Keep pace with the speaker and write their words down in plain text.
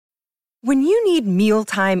When you need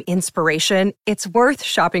mealtime inspiration, it's worth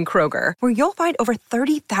shopping Kroger, where you'll find over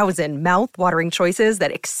 30,000 mouth-watering choices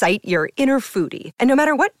that excite your inner foodie. And no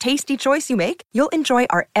matter what tasty choice you make, you'll enjoy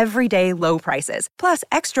our everyday low prices, plus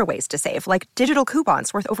extra ways to save, like digital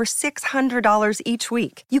coupons worth over $600 each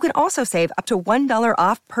week. You can also save up to $1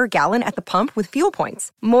 off per gallon at the pump with fuel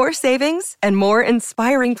points. More savings and more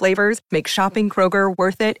inspiring flavors make shopping Kroger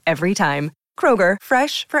worth it every time. Kroger,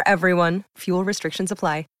 fresh for everyone. Fuel restrictions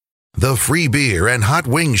apply. The Free Beer and Hot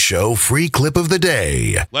Wings Show free clip of the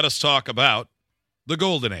day. Let us talk about the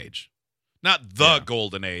Golden Age. Not the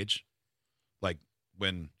Golden Age, like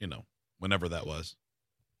whenever that was.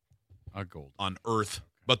 On Earth.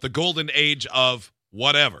 But the Golden Age of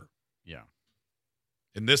whatever. Yeah.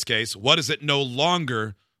 In this case, what is it no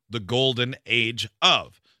longer the Golden Age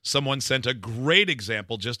of? Someone sent a great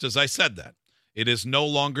example just as I said that. It is no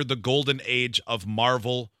longer the Golden Age of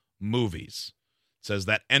Marvel movies. Says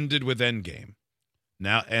that ended with Endgame.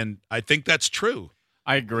 Now, and I think that's true.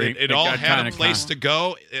 I agree. It all had a place to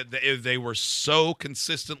go. They were so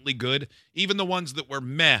consistently good. Even the ones that were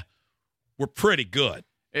meh were pretty good.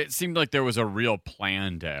 It seemed like there was a real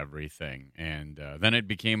plan to everything, and then it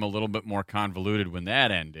became a little bit more convoluted when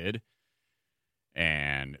that ended.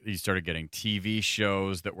 And you started getting TV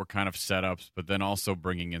shows that were kind of setups, but then also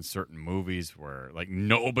bringing in certain movies where, like,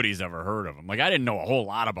 nobody's ever heard of them. Like, I didn't know a whole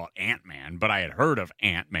lot about Ant-Man, but I had heard of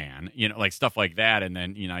Ant-Man, like stuff like that. And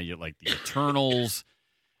then, you like the Eternals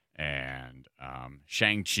and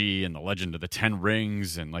Shang-Chi and the Legend of the Ten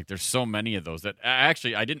Rings. And, like, there's so many of those that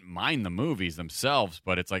actually I didn't mind the movies themselves,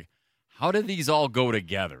 but it's like, how did these all go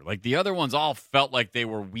together? Like, the other ones all felt like they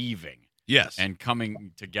were weaving. Yes. And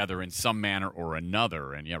coming together in some manner or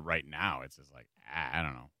another. And right now it's just like, I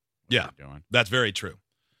don't know what they're doing. That's very true.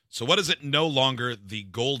 So what is it no longer the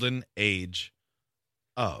Golden Age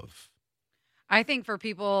of? I think for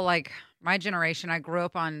people like my generation, I grew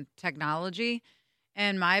up on technology.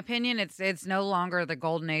 In my opinion, it's no longer the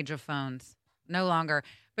Golden Age of phones. No longer.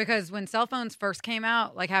 Because when cell phones first came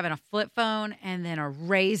out, like having a flip phone and then a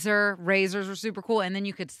razor, razors were super cool. And then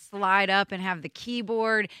you could slide up and have the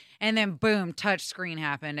keyboard and then boom, touch screen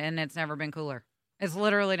happened. And it's never been cooler. It's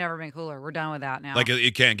literally never been cooler. We're done with that now. Like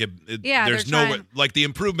it can't get, there's no, like the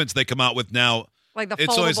improvements they come out with now. Like the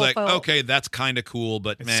it's always like, phone. Okay, that's kind of cool,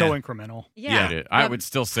 but it's so incremental. Yeah. I would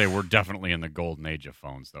still say we're definitely in the golden age of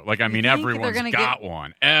phones, though. Like, I mean, everyone's got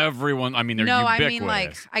one. Everyone, I mean, they're ubiquitous. I mean,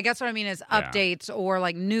 like, I guess what I mean is updates or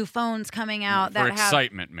like new phones coming out for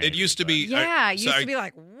excitement, maybe. It used to be. It used to be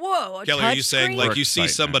like, whoa, Kelly, are you saying like you see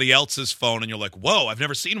excitement. somebody else's phone and you're like, whoa, I've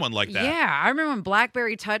never seen one like that? Yeah, I remember when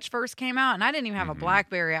BlackBerry Touch first came out, and I didn't even have a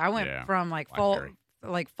BlackBerry. I went from like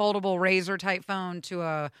foldable razor type phone to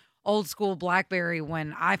a old school BlackBerry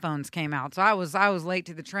when iPhones came out. So I was late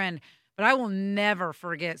to the trend, but I will never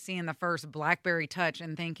forget seeing the first BlackBerry Touch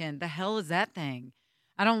and thinking, the hell is that thing?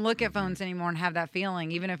 I don't look at phones anymore and have that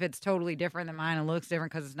feeling, even if it's totally different than mine and looks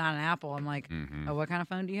different because it's not an Apple. I'm like, oh, what kind of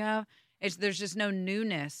phone do you have? There's just no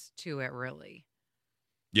newness to it, really.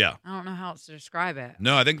 Yeah. I don't know how else to describe it.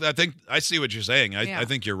 No, I think I see what you're saying. I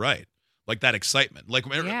think you're right. Like that excitement, like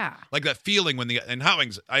that feeling when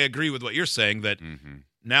I agree with what you're saying that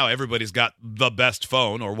now everybody's got the best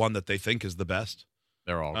phone or one that they think is the best.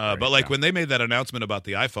 They're all great, but like when they made that announcement about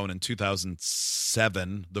the iPhone in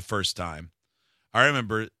 2007, the first time, I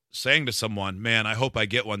remember saying to someone, man, I hope I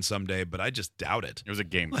get one someday, but I just doubt it. It was a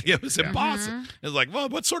game. Like, it was impossible. It was like, well,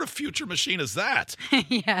 what sort of future machine is that?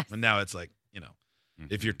 Yes. And now it's like,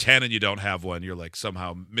 if you're 10 and you don't have one, you're like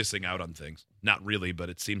somehow missing out on things. Not really, but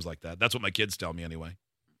it seems like that. That's what my kids tell me anyway.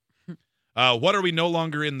 What are we no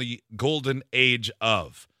longer in the golden age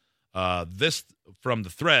of? This from the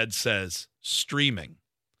thread says streaming.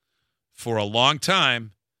 For a long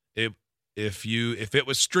time, if it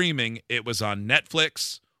was streaming, it was on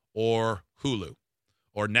Netflix or Hulu,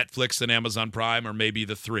 or Netflix and Amazon Prime, or maybe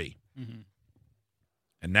the three. Mm-hmm.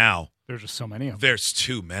 And now there's just so many of them. There's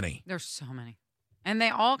too many. There's so many. And they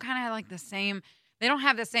all kind of have like the same, they don't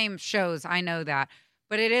have the same shows, I know that,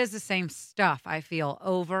 but it is the same stuff, I feel,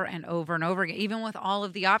 over and over and over again. Even with all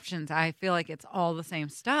of the options, I feel like it's all the same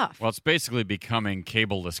stuff. Well, it's basically becoming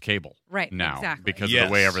cableless cable now. Exactly. Because of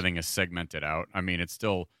the way everything is segmented out. I mean,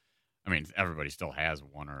 everybody still has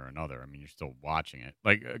one or another. I mean, you're still watching it.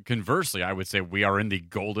 Like, conversely, I would say we are in the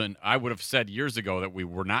golden, I would have said years ago that we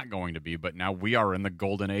were not going to be, but now we are in the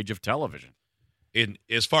golden age of television. In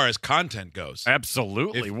as far as content goes.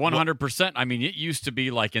 Absolutely, 100%. I mean, it used to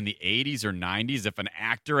be like in the 80s or 90s, if an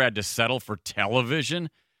actor had to settle for television,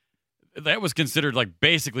 that was considered like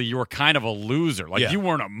basically you were kind of a loser. Like you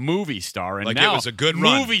weren't a movie star. And like now it was a good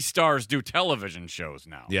run. Movie stars do television shows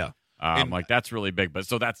now. Yeah. Like that's really big. But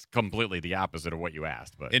so that's completely the opposite of what you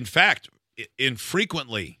asked. But in fact,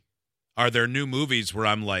 infrequently are there new movies where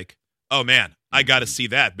I'm like, oh man, I got to see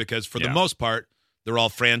that, because for the most part, they're all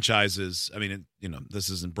franchises. I mean, this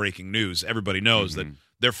isn't breaking news. Everybody knows that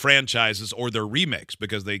they're franchises or they're remakes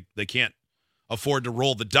because they can't afford to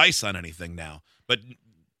roll the dice on anything now. But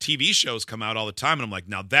TV shows come out all the time, and I'm like,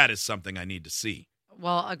 now that is something I need to see.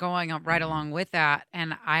 Well, going up right along with that,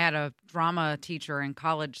 and I had a drama teacher in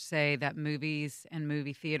college say that movies and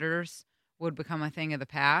movie theaters would become a thing of the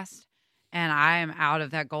past. And I am out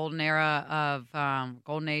of that golden era of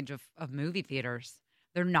golden age of movie theaters.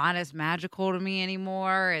 They're not as magical to me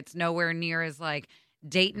anymore. It's nowhere near as like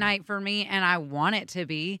date night for me, and I want it to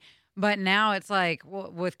be. But now it's like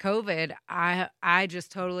with COVID, I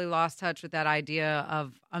just totally lost touch with that idea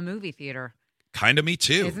of a movie theater. Kind of me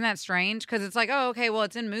too. Isn't that strange? Because it's like, oh, okay, well,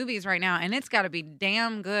 it's in movies right now, and it's got to be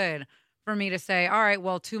damn good for me to say, all right,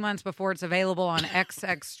 well, 2 months before it's available on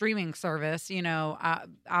XX streaming service,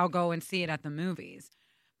 I'll go and see it at the movies.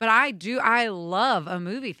 But I love a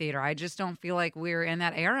movie theater. I just don't feel like we're in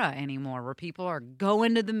that era anymore where people are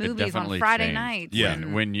going to the movies on Friday nights. Yeah,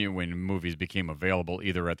 when movies became available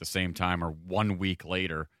either at the same time or 1 week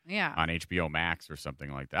later on HBO Max or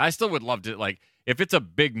something like that. I still would love to, like, if it's a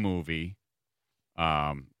big movie,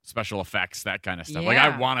 special effects, that kind of stuff. Like,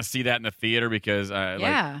 I want to see that in the theater because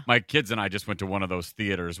like my kids and I just went to one of those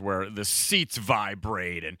theaters where the seats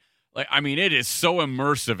vibrate and it is so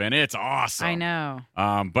immersive and it's awesome. I know.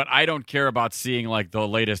 But I don't care about seeing like the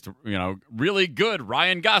latest, really good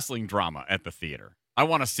Ryan Gosling drama at the theater. I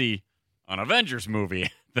want to see an Avengers movie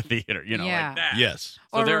at the theater, like that. Yes.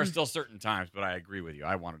 So there are still certain times, but I agree with you.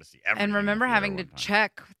 I wanted to see everything. And remember having to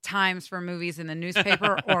check times for movies in the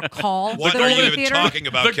newspaper or call what the are movie you even theater? talking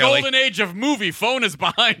about, the Kelly? golden age of movie phone is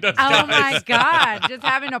behind us. Oh my God. Just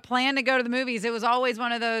having a plan to go to the movies. It was always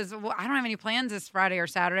one of those, well, I don't have any plans this Friday or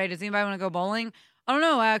Saturday. Does anybody want to go bowling? I don't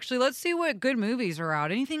know, actually. Let's see what good movies are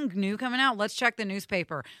out. Anything new coming out? Let's check the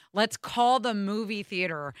newspaper. Let's call the movie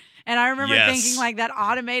theater. And I remember thinking like that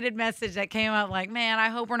automated message that came up like, man, I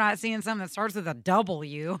hope we're not seeing something that starts with a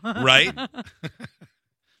W. Right?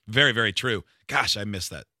 Very, very true. Gosh, I miss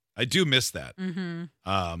that. I do miss that. Mm-hmm.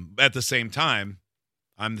 At the same time,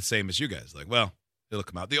 I'm the same as you guys. Like, well, it'll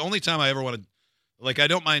come out. The only time I ever want to, like, I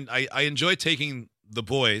don't mind. I enjoy taking the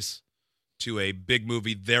boys to a big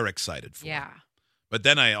movie they're excited for. Yeah. But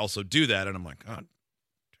then I also do that, and I'm like, oh,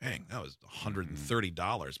 dang, that was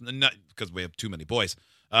 $130. Not because we have too many boys.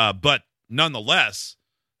 But nonetheless,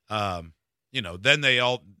 then they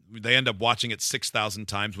end up watching it 6,000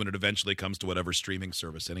 times when it eventually comes to whatever streaming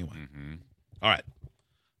service anyway. Mm-hmm. All right.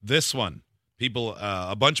 This one,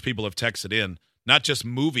 a bunch of people have texted in, not just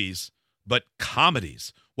movies, but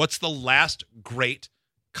comedies. What's the last great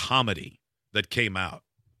comedy that came out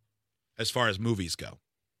as far as movies go?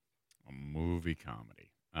 A movie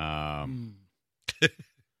comedy.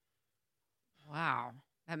 Wow.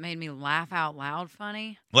 That made me laugh out loud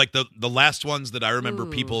funny. Like the last ones that I remember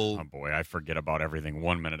people... Oh, boy, I forget about everything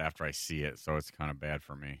 1 minute after I see it, so it's kind of bad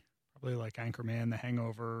for me. Probably like Anchorman, The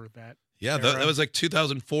Hangover, that... Yeah, that was like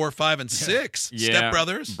 2004, 5, and 6. Yeah. Step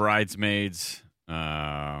Brothers. Bridesmaids.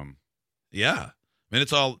 Yeah. I mean,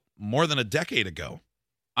 it's all more than a decade ago.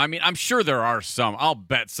 I mean, I'm sure there are some. I'll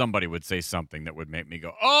bet somebody would say something that would make me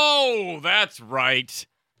go, oh, that's right.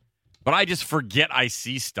 But I just forget I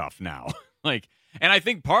see stuff now. And I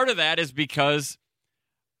think part of that is because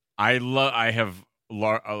I have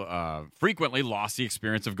frequently lost the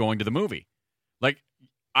experience of going to the movie. Like,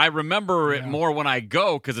 I remember it more when I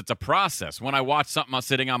go because it's a process. When I watch something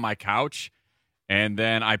sitting on my couch and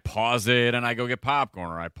then I pause it and I go get popcorn,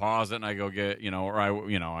 or I pause it and I go get,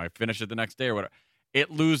 I finish it the next day or whatever. It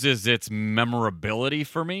loses its memorability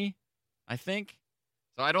for me, I think.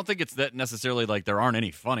 So I don't think it's that necessarily like there aren't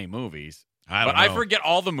any funny movies. I forget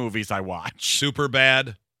all the movies I watch.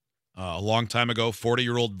 Superbad, a long time ago,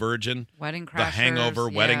 40-Year-Old Virgin, Wedding Crashers, The Hangover,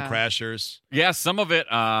 Wedding Crashers. Yeah, some of it,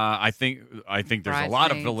 I think there's a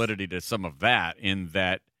lot of validity to some of that in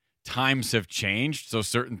that times have changed, so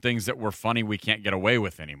certain things that were funny we can't get away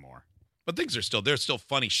with anymore. But there's still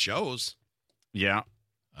funny shows. Yeah.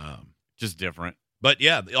 Just different. But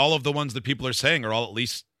yeah, all of the ones that people are saying are all at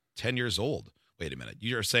least 10 years old. Wait a minute.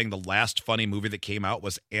 You're saying the last funny movie that came out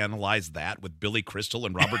was Analyze That with Billy Crystal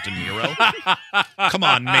and Robert De Niro? Come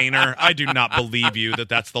on, Maynard. I do not believe you that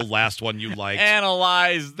that's the last one you liked.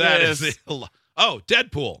 Analyze this. Oh,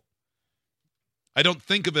 Deadpool. I don't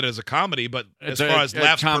think of it as a comedy, but as far as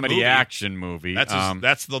laughs comedy per movie, action movie.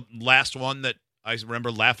 That's the last one that I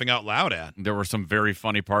remember laughing out loud at. There were some very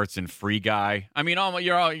funny parts in Free Guy. I mean,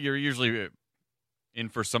 you're usually in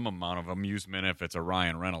for some amount of amusement if it's a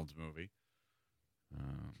Ryan Reynolds movie.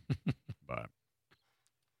 But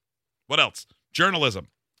what else? Journalism.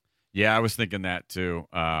 Yeah, I was thinking that too.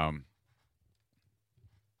 Yeah,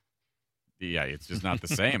 it's just not the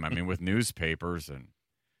same. I mean, with newspapers, and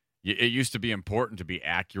it used to be important to be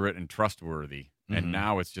accurate and trustworthy, and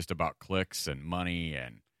now it's just about clicks and money,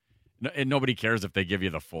 and nobody cares if they give you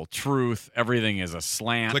the full truth. Everything is a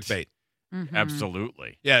slant. Clickbait.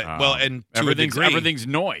 Absolutely. Yeah, well, and to everything's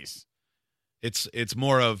noise. It's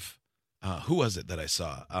more of who was it that I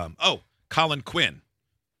saw? Colin Quinn.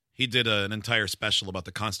 He did an entire special about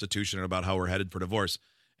the Constitution and about how we're headed for divorce.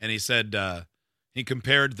 And he said he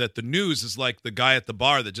compared that the news is like the guy at the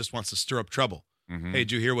bar that just wants to stir up trouble. Hey,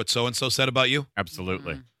 did you hear what so-and-so said about you?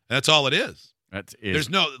 Absolutely. And that's all it is. There's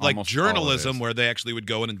no like journalism where they actually would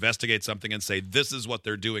go and investigate something and say, this is what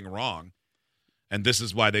they're doing wrong, and this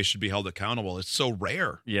is why they should be held accountable. It's so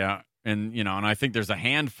rare. Yeah. And, and I think there's a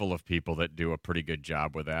handful of people that do a pretty good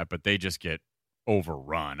job with that, but they just get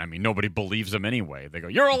overrun. I mean, nobody believes them anyway. They go,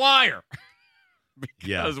 you're a liar.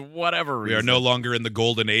 Because whatever reason. We are no longer in the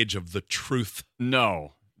golden age of the truth.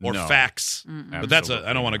 No. Or facts. But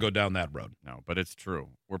I don't want to go down that road. No, but it's true.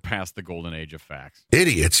 We're past the golden age of facts.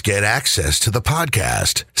 Idiots get access to the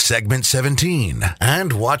podcast, segment 17,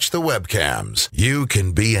 and watch the webcams. You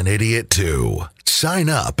can be an idiot too. Sign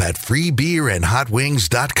up at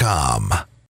freebeerandhotwings.com.